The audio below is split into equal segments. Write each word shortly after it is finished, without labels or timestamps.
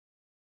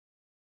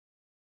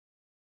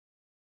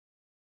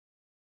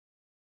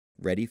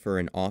Ready for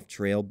an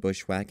off-trail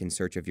bushwhack in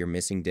search of your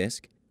missing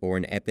disc? Or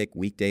an epic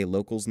weekday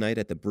locals night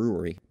at the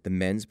brewery? The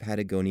men's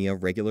Patagonia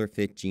regular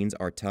fit jeans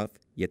are tough,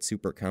 yet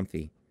super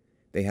comfy.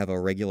 They have a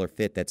regular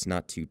fit that's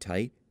not too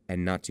tight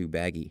and not too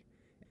baggy,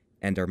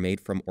 and are made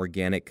from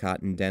organic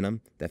cotton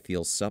denim that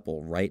feels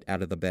supple right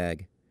out of the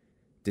bag.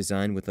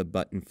 Designed with a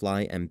button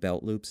fly and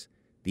belt loops,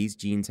 these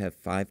jeans have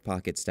 5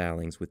 pocket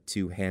stylings with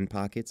 2 hand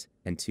pockets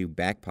and 2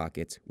 back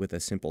pockets with a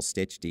simple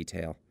stitch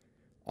detail.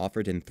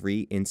 Offered in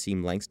 3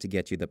 inseam lengths to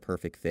get you the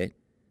perfect fit,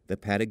 the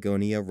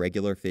Patagonia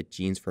regular fit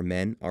jeans for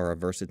men are a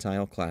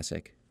versatile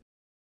classic.